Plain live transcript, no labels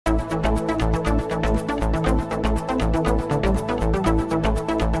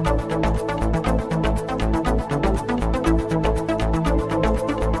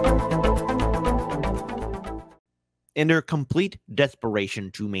In their complete desperation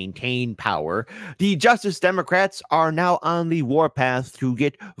to maintain power, the Justice Democrats are now on the warpath to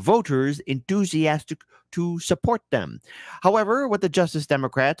get voters enthusiastic to support them. However, with the Justice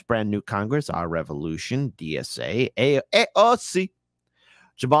Democrats, brand new Congress, our revolution, DSA, AOC,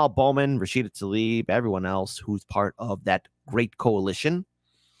 Jamal Bowman, Rashida Tlaib, everyone else who's part of that great coalition.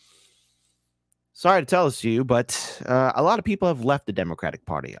 Sorry to tell this to you, but a lot of people have left the Democratic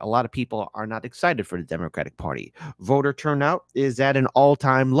Party. A lot of people are not excited for the Democratic Party. Voter turnout is at an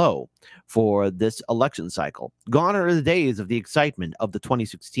all-time low for this election cycle. Gone are the days of the excitement of the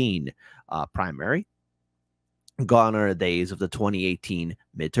 2016 primary. Gone are the days of the 2018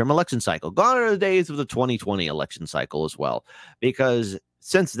 midterm election cycle. Gone are the days of the 2020 election cycle as well. Because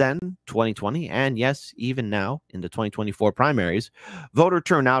since then, 2020, and yes, even now in the 2024 primaries, voter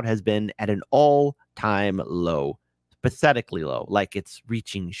turnout has been at an all-time low, pathetically low, like it's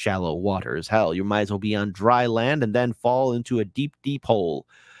reaching shallow waters. Hell, you might as well be on dry land and then fall into a deep, deep hole.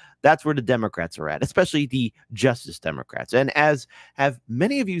 That's where the Democrats are at, especially the Justice Democrats. And as have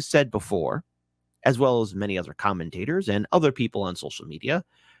many of you said before, as well as many other commentators and other people on social media,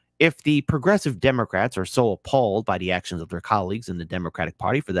 if the progressive Democrats are so appalled by the actions of their colleagues in the Democratic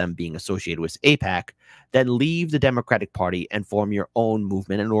Party for them being associated with AIPAC, then leave the Democratic Party and form your own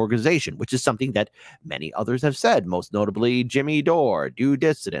movement and organization, which is something that many others have said, most notably Jimmy Dore, Do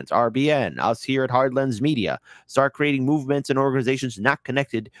Dissidents, RBN, us here at Hardlands Media. Start creating movements and organizations not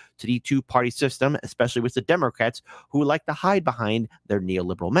connected to the two-party system, especially with the Democrats who like to hide behind their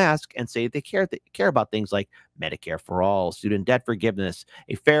neoliberal mask and say they care about things like Medicare for all, student debt forgiveness,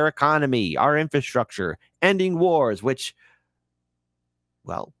 a fair economy, our infrastructure, ending wars, which,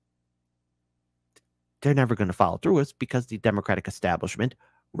 well, they're never going to follow through with because the Democratic establishment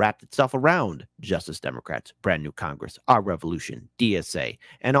wrapped itself around Justice Democrats, brand new Congress, our revolution, DSA,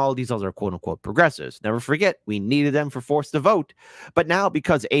 and all these other quote-unquote progressives. Never forget, we needed them for force to vote. But now,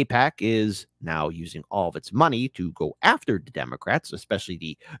 because AIPAC is now using all of its money to go after the Democrats, especially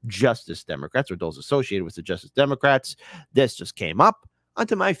the Justice Democrats or those associated with the Justice Democrats, this just came up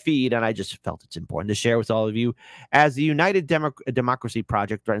onto my feed, and I just felt it's important to share with all of you. As the United Democracy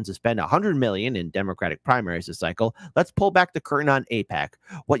Project threatens to spend $100 million in Democratic primaries this cycle, let's pull back the curtain on AIPAC.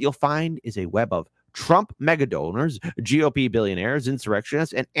 What you'll find is a web of Trump megadonors, GOP billionaires,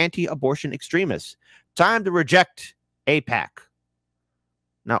 insurrectionists, and anti-abortion extremists. Time to reject AIPAC.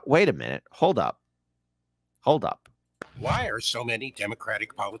 Now, wait a minute. Hold up. Hold up. Why are so many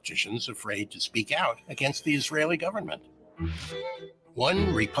Democratic politicians afraid to speak out against the Israeli government?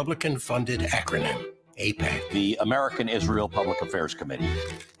 One Republican-funded acronym, AIPAC. The American Israel Public Affairs Committee.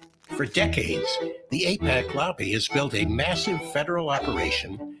 For decades, the AIPAC lobby has built a massive federal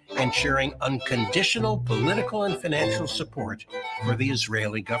operation ensuring unconditional political and financial support for the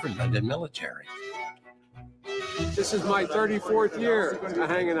Israeli government and military. This is my 34th year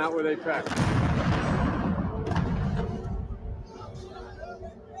hanging out with AIPAC.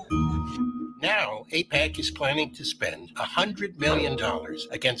 Now, AIPAC is planning to spend $100 million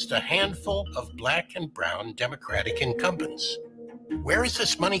against a handful of black and brown Democratic incumbents. Where is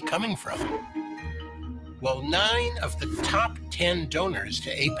this money coming from? Well, 9 of the top 10 donors to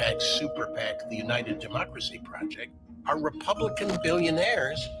AIPAC's super PAC, the United Democracy Project, are Republican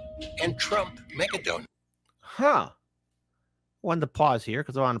billionaires and Trump megadonors. Huh. I wanted to pause here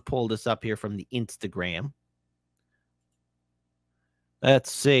because I want to pull this up here from the Instagram.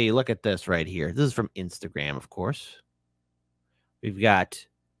 Let's see. Look at this right here. This is from Instagram, of course. We've got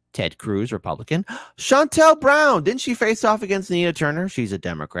Ted Cruz, Republican. Chantel Brown. Didn't she face off against Nina Turner? She's a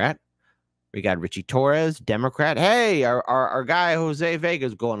Democrat. We got Richie Torres, Democrat. Hey, our guy Jose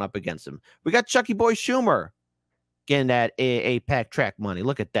Vega's going up against him. We got Chucky Boy Schumer getting that AIPAC track money.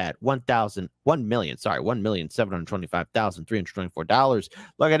 Look at that. $1,725,324.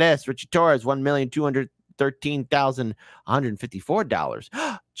 Look at this. Richie Torres,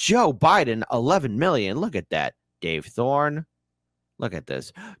 $1,213,154. Joe Biden, $11 million. Look at that. Dave Thorne. Look at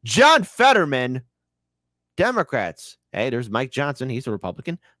this. John Fetterman, Democrats. Hey, there's Mike Johnson. He's a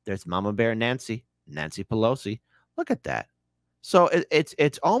Republican. There's Mama Bear Nancy Pelosi. Look at that. So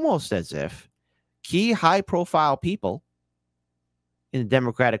it's almost as if key high-profile people in the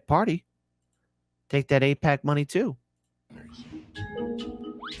Democratic Party take that AIPAC money too.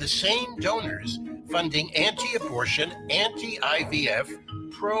 The same donors funding anti-abortion,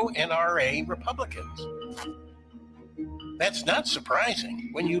 anti-IVF, pro-NRA Republicans. That's not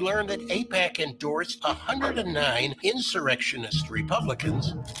surprising when you learn that AIPAC endorsed 109 insurrectionist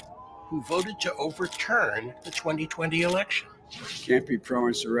Republicans who voted to overturn the 2020 election. You can't be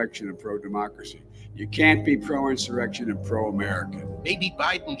pro-insurrection and pro-democracy. You can't be pro-insurrection and pro-American. Maybe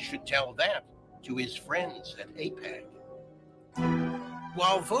Biden should tell that to his friends at AIPAC.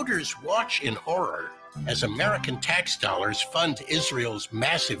 While voters watch in horror as American tax dollars fund Israel's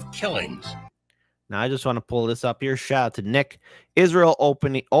massive killings. Now, I just want to pull this up here. Shout out to Nick. Israel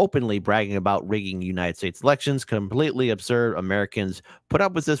openly bragging about rigging United States elections. Completely absurd. Americans put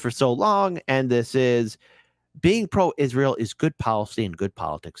up with this for so long, and this is being pro-Israel is good policy and good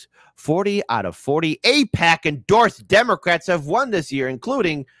politics. 40 out of 40 AIPAC endorsed Democrats have won this year,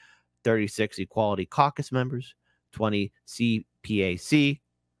 including 36 Equality Caucus members, 20 CPAC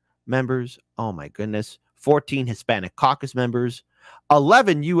members, oh my goodness, 14 Hispanic Caucus members,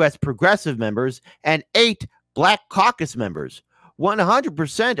 11 U.S. Progressive members, and 8 Black Caucus members.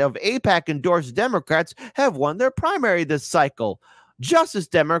 100% of AIPAC endorsed Democrats have won their primary this cycle. Justice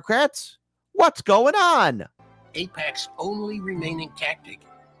Democrats, what's going on? AIPAC's only remaining tactic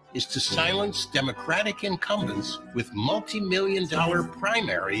is to silence Democratic incumbents with multi-million-dollar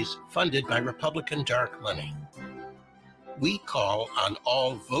primaries funded by Republican dark money. We call on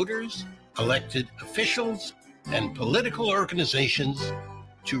all voters, elected officials, and political organizations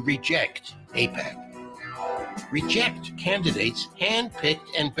to reject AIPAC. Reject candidates handpicked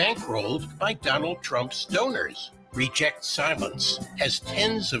and bankrolled by Donald Trump's donors. Reject silence as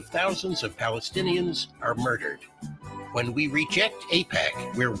tens of thousands of Palestinians are murdered. When we reject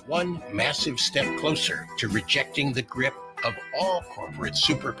AIPAC, we're one massive step closer to rejecting the grip of all corporate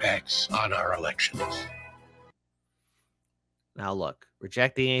super PACs on our elections. Now look,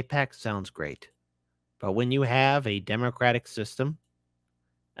 rejecting AIPAC sounds great. But when you have a democratic system,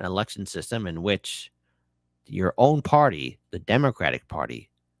 an election system in which your own party, the Democratic Party,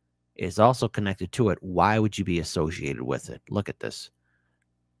 is also connected to it, why would you be associated with it? Look at this.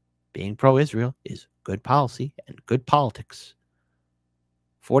 Being pro-Israel is good policy and good politics.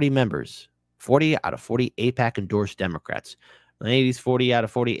 40 members, 40 out of 40 AIPAC endorsed Democrats. Many of these 40 out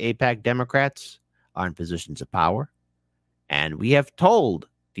of 40 AIPAC Democrats are in positions of power. And we have told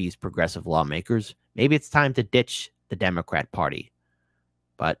these progressive lawmakers, maybe it's time to ditch the Democrat Party.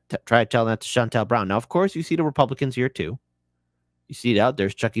 But try to tell that to Chantel Brown. Now, of course, you see the Republicans here, too. You see that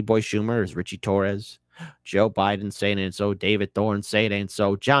there's Chucky Boy Schumer, there's Richie Torres, Joe Biden saying it ain't so, David Thorne say it ain't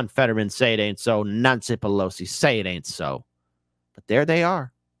so, John Fetterman say it ain't so, Nancy Pelosi say it ain't so. But there they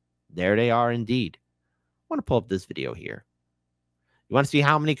are. There they are indeed. I want to pull up this video here. You want to see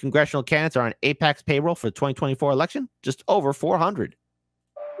how many congressional candidates are on AIPAC's payroll for the 2024 election? Just over 400.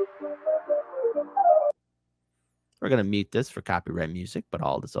 We're going to mute this for copyright music, but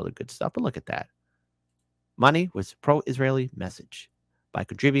all this other good stuff. But look at that. Money was pro-Israeli message. By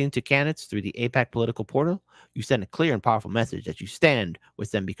contributing to candidates through the AIPAC political portal, you send a clear and powerful message that you stand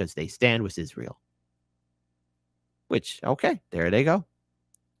with them because they stand with Israel. Which, okay, there they go.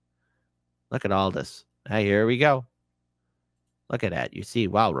 Look at all this. Hey, here we go. Look at that. You see,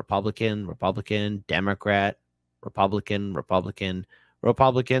 wow, Republican, Republican, Democrat, Republican, Republican,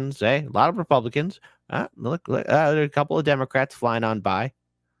 Republicans. Hey, a lot of Republicans. Look, there are a couple of Democrats flying on by.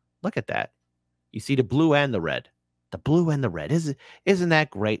 Look at that. You see the blue and the red. The blue and the red. Isn't that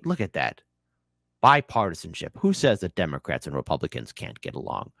great? Look at that. Bipartisanship. Who says that Democrats and Republicans can't get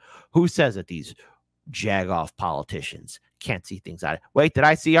along? Who says that these jag-off politicians can't see things out? Wait, did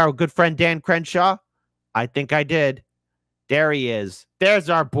I see our good friend Dan Crenshaw? I think I did. There he is. There's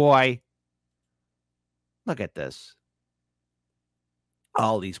our boy. Look at this.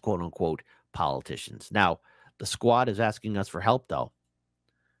 All these quote-unquote politicians. Now, the squad is asking us for help, though.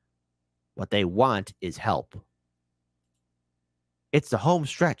 What they want is help. It's the home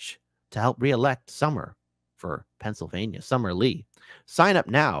stretch to help reelect Summer for Pennsylvania, Summer Lee. Sign up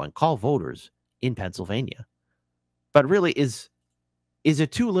now and call voters in Pennsylvania. But really, is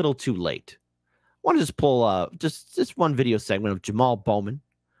it too little too late? I want to just pull just one video segment of Jamal Bowman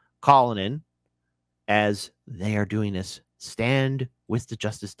calling in as they are doing this stand with the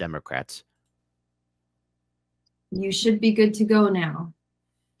Justice Democrats. You should be good to go now.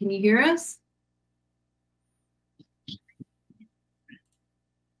 Can you hear us?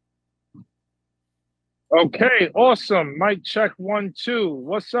 Okay, awesome. Mic check 1, 2.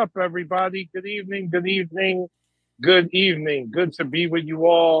 What's up, everybody? Good evening, good evening, good evening. Good to be with you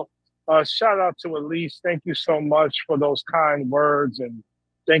all. Shout out to Elise. Thank you so much for those kind words, and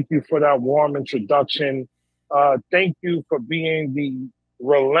thank you for that warm introduction. Thank you for being the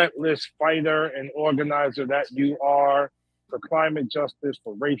relentless fighter and organizer that you are for climate justice,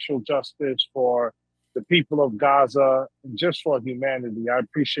 for racial justice, for the people of Gaza, and just for humanity. I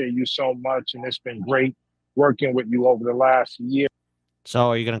appreciate you so much, and it's been great working with you over the last year.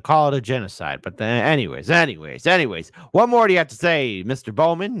 So you're going to call it a genocide. But then anyways, what more do you have to say, Mr.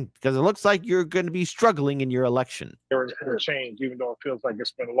 Bowman? Because it looks like you're going to be struggling in your election. Change, even though it feels like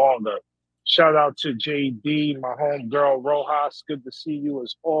it's been longer. Shout out to JD, my homegirl Rojas. Good to see you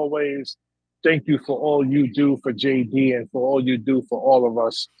as always. Thank you for all you do for JD and for all you do for all of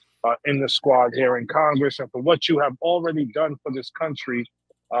us in the squad here in Congress, and for what you have already done for this country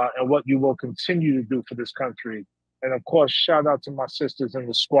and what you will continue to do for this country. And of course, shout out to my sisters in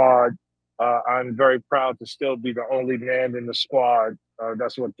the squad. I'm very proud to still be the only man in the squad.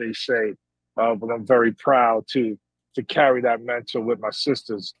 That's what they say. But I'm very proud to carry that mantle with my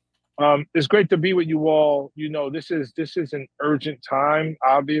sisters. It's great to be with you all. You know, this is an urgent time,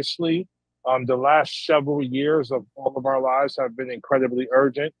 obviously. The last several years of all of our lives have been incredibly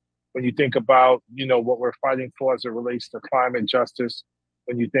urgent. When you think about, you know, what we're fighting for as it relates to climate justice,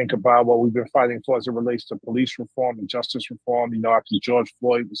 when you think about what we've been fighting for as it relates to police reform and justice reform, you know, after George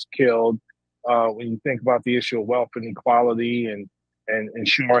Floyd was killed, when you think about the issue of wealth inequality and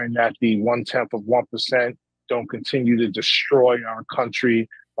ensuring that the 0.1% don't continue to destroy our country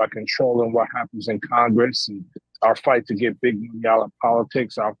by controlling what happens in Congress, and our fight to get big money out of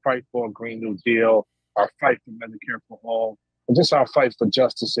politics, our fight for a Green New Deal, our fight for Medicare for all, and just our fight for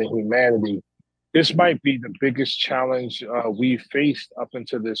justice and humanity. This might be the biggest challenge we've faced up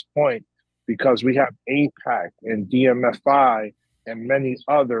until this point, because we have AIPAC and DMFI and many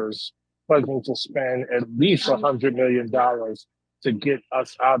others pledging to spend at least $100 million to get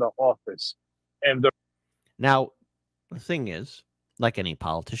us out of office. And now, the thing is, like any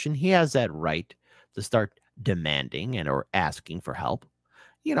politician, he has that right to start demanding and or asking for help,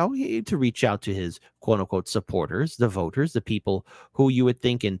 you know, to reach out to his quote unquote supporters, the voters, the people who you would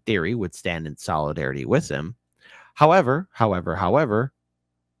think in theory would stand in solidarity with him. However,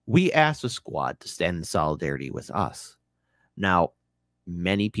 we asked the squad to stand in solidarity with us. Now,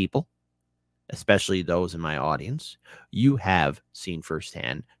 many people, especially those in my audience, you have seen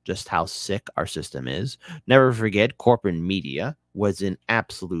firsthand just how sick our system is. Never forget, corporate media was in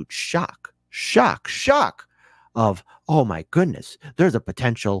absolute shock of, oh my goodness, there's a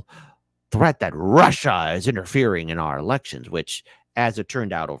potential threat that Russia is interfering in our elections, which, as it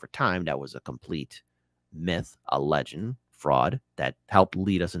turned out over time, that was a complete myth, a legend, fraud that helped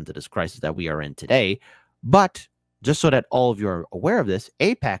lead us into this crisis that we are in today. But just so that all of you are aware of this,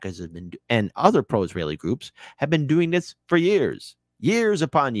 AIPAC has been, and other pro-Israeli groups have been doing this for years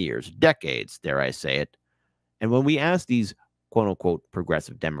upon years, decades, dare I say it. And when we asked these quote-unquote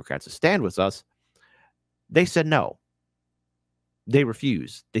progressive Democrats to stand with us, they said no. They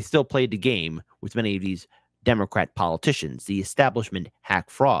refused. They still played the game with many of these Democrat politicians, the establishment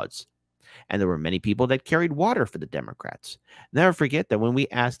hack frauds. And there were many people that carried water for the Democrats. Never forget that when we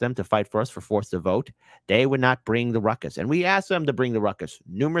asked them to fight for us for force to vote, they would not bring the ruckus. And we asked them to bring the ruckus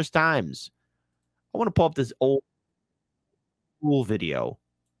numerous times. I want to pull up this old school video.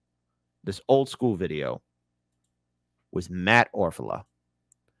 This old school video was Matt Orfala.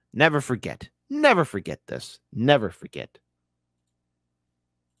 Never forget. Never forget this. Never forget.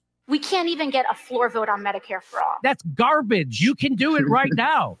 We can't even get a floor vote on Medicare for all. That's garbage. You can do it right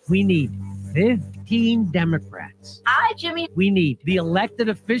now. We need 15 Democrats. Jimmy. We need the elected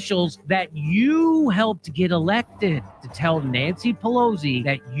officials that you helped get elected to tell Nancy Pelosi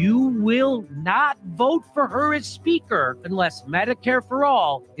that you will not vote for her as speaker unless Medicare for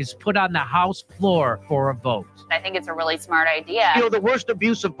all is put on the House floor for a vote. I think it's a really smart idea. You know, the worst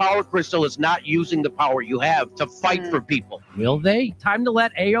abuse of power, Crystal, is not using the power you have to fight for people. Will they? Time to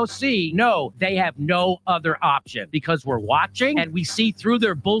let AOC know they have no other option, because we're watching and we see through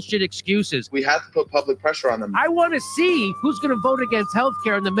their bullshit excuses. We have to put public pressure on them. I want to see who's going to vote against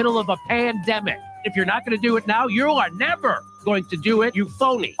healthcare in the middle of a pandemic. If you're not going to do it now, you are never going to do it, you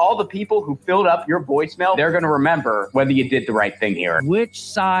phony. All the people who filled up your voicemail, they're going to remember whether you did the right thing here. Which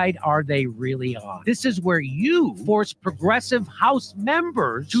side are they really on? This is where you force progressive House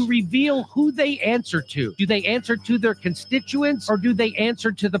members to reveal who they answer to. Do they answer to their constituents, or do they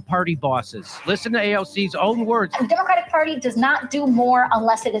answer to the party bosses? Listen to AOC's own words. The Democratic Party does not do more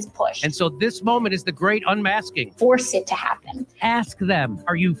unless it is pushed. And so this moment is the great unmasking. Force it to happen. Ask them,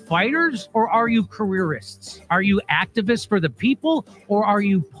 are you fighters or are you careerists? Are you activists for the people, or are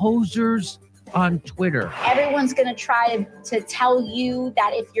you posers on Twitter? Everyone's going to try to tell you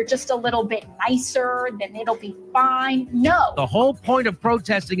that if you're just a little bit nicer, then it'll be fine. No. The whole point of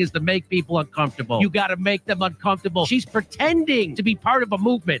protesting is to make people uncomfortable. You got to make them uncomfortable. She's pretending to be part of a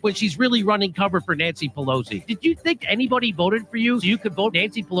movement when she's really running cover for Nancy Pelosi. Did you think anybody voted for you so you could vote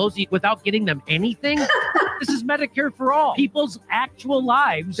Nancy Pelosi without getting them anything? This is Medicare for all. People's actual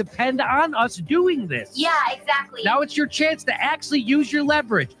lives depend on us doing this. Yeah, exactly. Now it's your chance to actually use your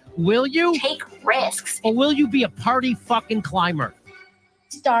leverage. Will you? Take risks. Or will you be a party fucking climber?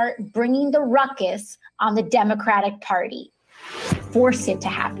 Start bringing the ruckus on the Democratic Party. Force it to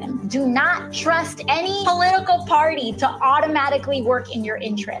happen. Do not trust any political party to automatically work in your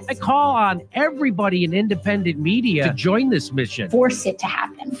interest. I call on everybody in independent media to join this mission. Force it to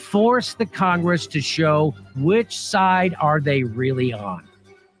happen. Force the Congress to show which side are they really on.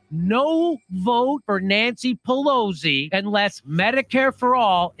 No vote for Nancy Pelosi unless Medicare for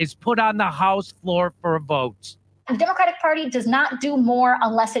all is put on the House floor for a vote. The Democratic Party does not do more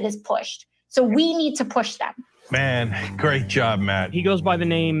unless it is pushed. So we need to push them. Man, great job, Matt. He goes by the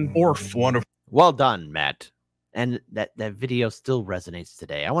name Orf. Wonderful. Well done, Matt. And that video still resonates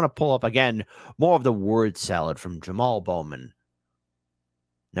today. I want to pull up again more of the word salad from Jamal Bowman.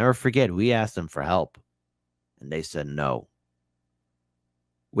 Never forget, we asked them for help, and they said no.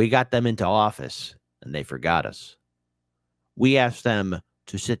 We got them into office, and they forgot us. We asked them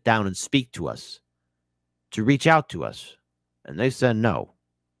to sit down and speak to us, to reach out to us, and they said no.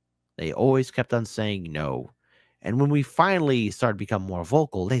 They always kept on saying no. And when we finally started to become more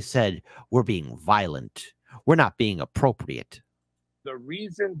vocal, they said, we're being violent. We're not being appropriate. The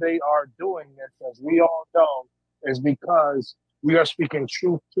reason they are doing this, as we all know, is because we are speaking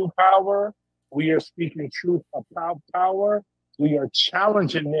truth to power. We are speaking truth about power. We are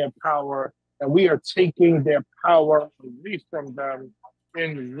challenging their power, and we are taking their power away from them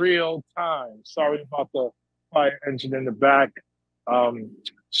in real time. Sorry about the fire engine in the back.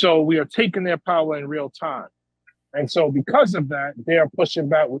 So we are taking their power in real time. And so because of that, they are pushing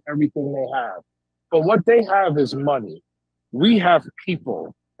back with everything they have. But what they have is money. We have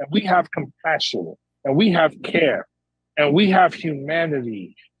people, and we have compassion, and we have care, and we have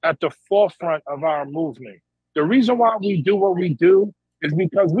humanity at the forefront of our movement. The reason why we do what we do is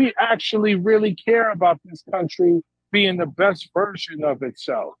because we actually really care about this country being the best version of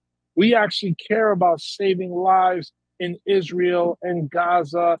itself. We actually care about saving lives in Israel and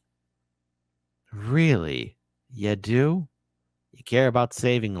Gaza. Really? You do? You care about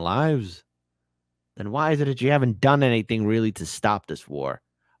saving lives? Then why is it that you haven't done anything really to stop this war?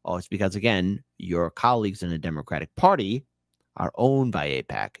 Oh, it's because, again, your colleagues in the Democratic Party are owned by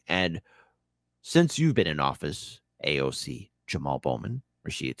AIPAC. And since you've been in office, AOC, Jamal Bowman,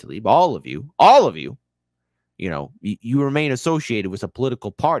 Rashida Tlaib, all of you, you know, you remain associated with a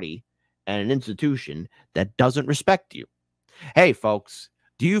political party and an institution that doesn't respect you. Hey, folks,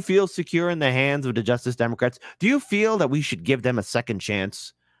 do you feel secure in the hands of the Justice Democrats? Do you feel that we should give them a second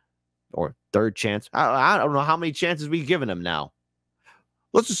chance or third chance? I don't know how many chances we've given them now.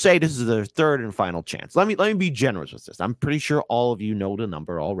 Let's just say this is their third and final chance. Let me be generous with this. I'm pretty sure all of you know the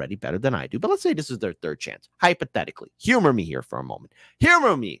number already better than I do, but let's say this is their third chance. Hypothetically, humor me here for a moment.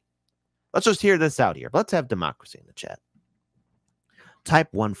 Humor me. Let's just hear this out here. Let's have democracy in the chat. Type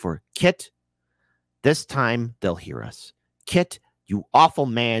 1 for Kit. This time they'll hear us. Kit, you awful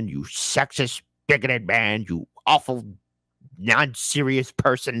man, you sexist, bigoted man, you awful, non-serious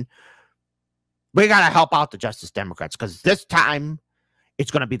person. We got to help out the Justice Democrats because this time it's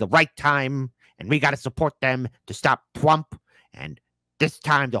going to be the right time and we got to support them to stop Trump and this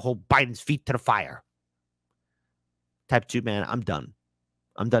time to hold Biden's feet to the fire. Type 2, man, I'm done.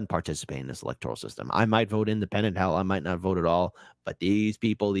 I'm done participating in this electoral system. I might vote independent. Hell, I might not vote at all. But these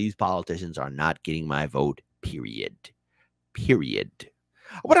people, these politicians are not getting my vote, period. Period.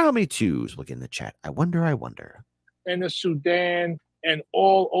 I wonder how many twos look in the chat. I wonder. In the Sudan and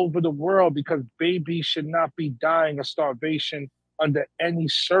all over the world, because babies should not be dying of starvation under any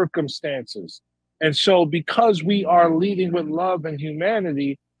circumstances. And so because we are leading with love and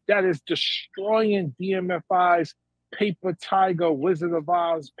humanity, that is destroying DMFI's paper tiger Wizard of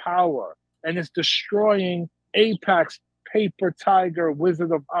Oz power. And it's destroying AIPAC's paper tiger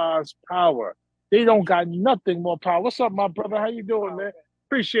Wizard of Oz power. They don't got nothing more power. What's up, my brother? How you doing, man?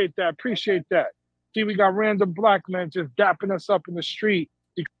 Appreciate that. Appreciate that. See, we got random black men just dapping us up in the street.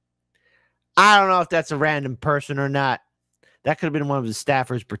 I don't know if that's a random person or not. That could have been one of the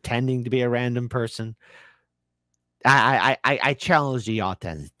staffers pretending to be a random person. I challenge the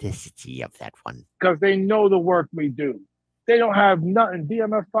authenticity of that one. Because they know the work we do. They don't have nothing.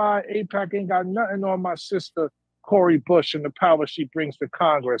 DMFI, AIPAC ain't got nothing on my sister, Cori Bush, and the power she brings to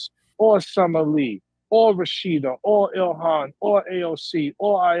Congress, or Summer Lee, or Rashida, or Ilhan, or AOC,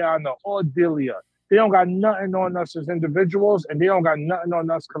 or Ayanna, or Delia. They don't got nothing on us as individuals, and they don't got nothing on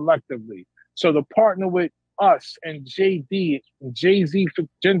us collectively. So to partner with us and JD, and Jay-Z for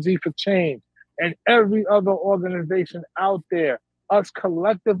Gen Z for Change, and every other organization out there, us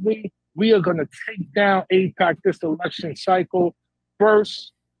collectively, we are going to take down AIPAC this election cycle.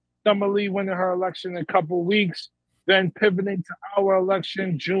 First, Summer Lee winning her election in a couple of weeks, then pivoting to our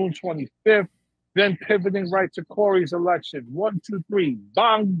election June 25th, then pivoting right to Cori's election. 1, 2, 3,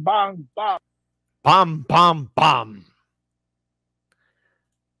 bang, bang, bang. Bomb, bomb, bomb.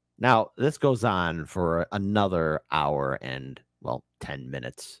 Now, this goes on for another hour and, well, 10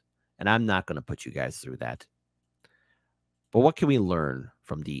 minutes. And I'm not going to put you guys through that. But what can we learn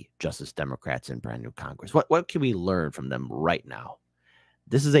from the Justice Democrats in brand new Congress? What can we learn from them right now?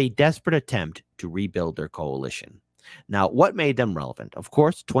 This is a desperate attempt to rebuild their coalition. Now, what made them relevant? Of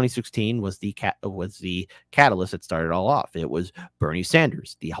course, 2016 was the catalyst that started it all off. It was Bernie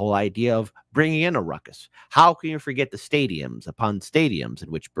Sanders, the whole idea of bringing in a ruckus. How can you forget the stadiums upon stadiums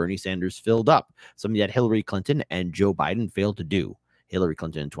in which Bernie Sanders filled up, something that Hillary Clinton and Joe Biden failed to do? Hillary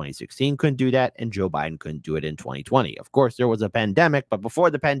Clinton in 2016 couldn't do that, and Joe Biden couldn't do it in 2020. Of course, there was a pandemic, but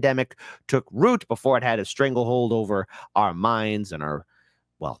before the pandemic took root, before it had a stranglehold over our minds and our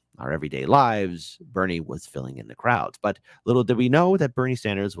everyday lives, Bernie was filling in the crowds. But little did we know that Bernie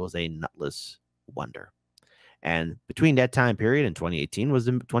Sanders was a nutless wonder. And between that time period and 2018 was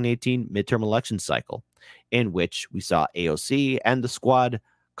the 2018 midterm election cycle, in which we saw AOC and the squad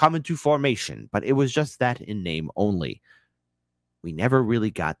come into formation. But it was just that in name only. We never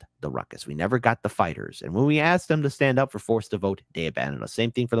really got the ruckus. We never got the fighters. And when we asked them to stand up for forced to vote, they abandoned us. Same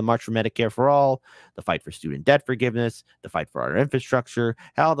thing for the March for Medicare for All, the fight for student debt forgiveness, the fight for our infrastructure,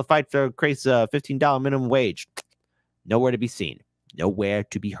 hell, the fight for Craig's $15 minimum wage. Nowhere to be seen. Nowhere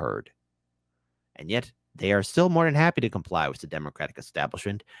to be heard. And yet, they are still more than happy to comply with the Democratic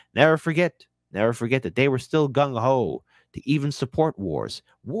establishment. Never forget that they were still gung-ho to even support wars.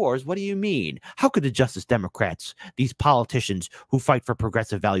 Wars? What do you mean? How could the Justice Democrats, these politicians who fight for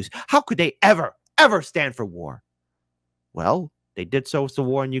progressive values, how could they ever stand for war? Well, they did so with the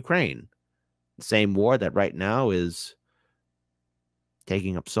war in Ukraine. The same war that right now is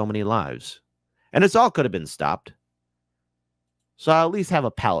taking up so many lives. And this all could have been stopped. So I'll at least have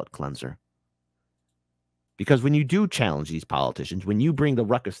a palate cleanser. Because when you do challenge these politicians, when you bring the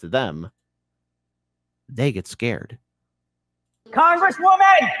ruckus to them, they get scared.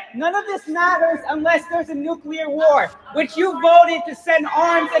 Congresswoman, none of this matters unless there's a nuclear war, which you voted to send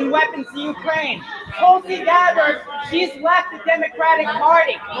arms and weapons to Ukraine. Tulsi Gabbard, she's left the Democratic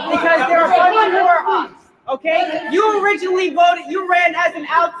Party because there are a bunch of war hawks. Okay? You originally voted, you ran as an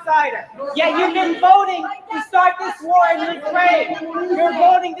outsider, yet you've been voting to start this war in Ukraine. You're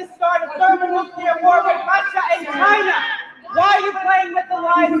voting to start a thermonuclear war with Russia and China. Why are you playing with the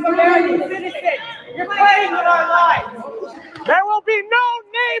lives of American citizens? You're playing with our lives. There will be no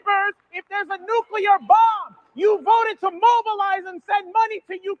neighbors if there's a nuclear bomb. You voted to mobilize and send money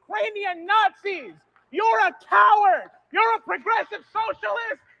to Ukrainian Nazis. You're a coward. You're a progressive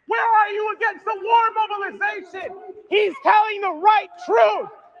socialist. Where are you against the war mobilization? He's telling the right truth.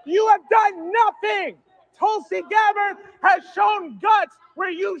 You have done nothing. Tulsi Gabbard has shown guts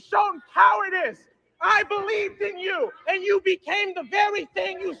where you've shown cowardice. I believed in you, and you became the very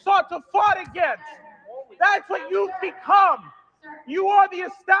thing you sought to fight against. That's what you've become. You are the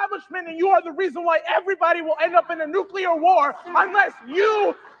establishment, and you are the reason why everybody will end up in a nuclear war unless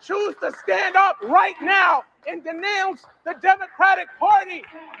you choose to stand up right now and denounce the Democratic Party.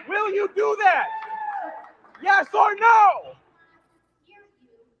 Will you do that? Yes or no?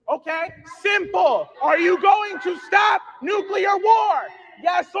 Okay, simple. Are you going to stop nuclear war?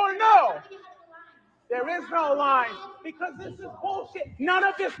 Yes or no? There is no line, because this is bullshit. None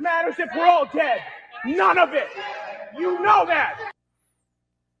of this matters if we're all dead. None of it. You know that.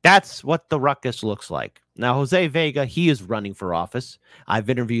 That's what the ruckus looks like. Now, Jose Vega, he is running for office. I've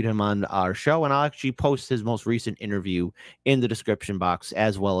interviewed him on our show, and I'll actually post his most recent interview in the description box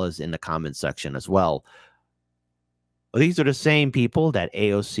as well as in the comment section as well. These are the same people that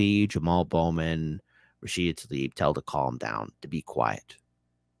AOC, Jamal Bowman, Rashid Tlaib tell to calm down, to be quiet.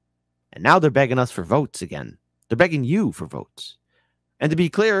 And now they're begging us for votes again. They're begging you for votes. And to be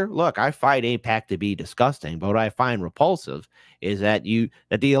clear, look, I find AIPAC to be disgusting, but what I find repulsive is that a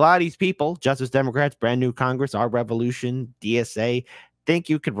lot of these people, Justice Democrats, brand new Congress, Our Revolution, DSA, think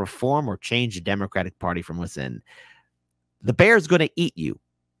you can reform or change the Democratic Party from within. The bear's going to eat you,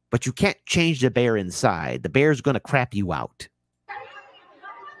 but you can't change the bear inside. The bear's going to crap you out.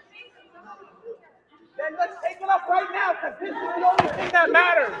 Then let's take it up right now, because this is the only thing that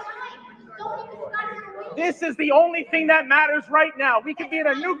matters. This is the only thing that matters right now. We could be in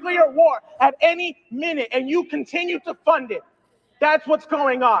a nuclear war at any minute, and you continue to fund it. That's what's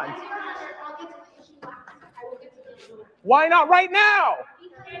going on. Why not right now?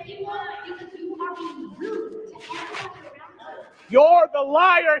 You're the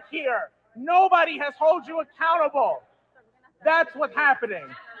liar here. Nobody has held you accountable. That's what's happening.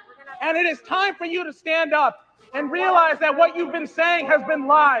 And it is time for you to stand up and realize that what you've been saying has been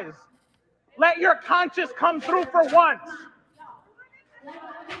lies. Let your conscience come through for once.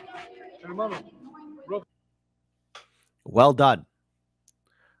 Well done.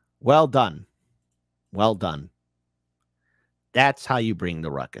 Well done. Well done. That's how you bring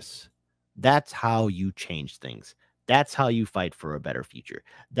the ruckus. That's how you change things. That's how you fight for a better future.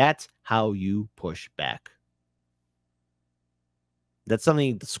 That's how you push back. That's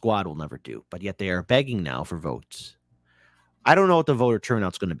something the squad will never do, but yet they are begging now for votes. I don't know what the voter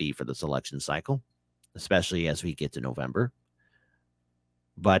turnout's going to be for this election cycle, especially as we get to November.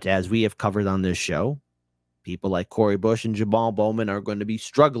 But as we have covered on this show, people like Cori Bush and Jamal Bowman are going to be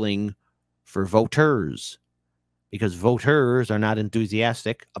struggling for voters because voters are not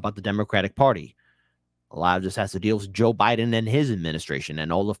enthusiastic about the Democratic Party. A lot of this has to deal with Joe Biden and his administration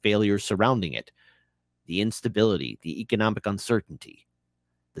and all the failures surrounding it, the instability, the economic uncertainty.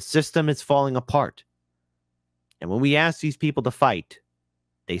 The system is falling apart. And when we asked these people to fight,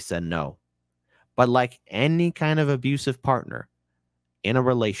 they said no. But like any kind of abusive partner in a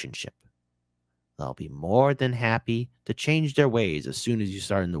relationship, they'll be more than happy to change their ways as soon as you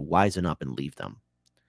start to wisen up and leave them.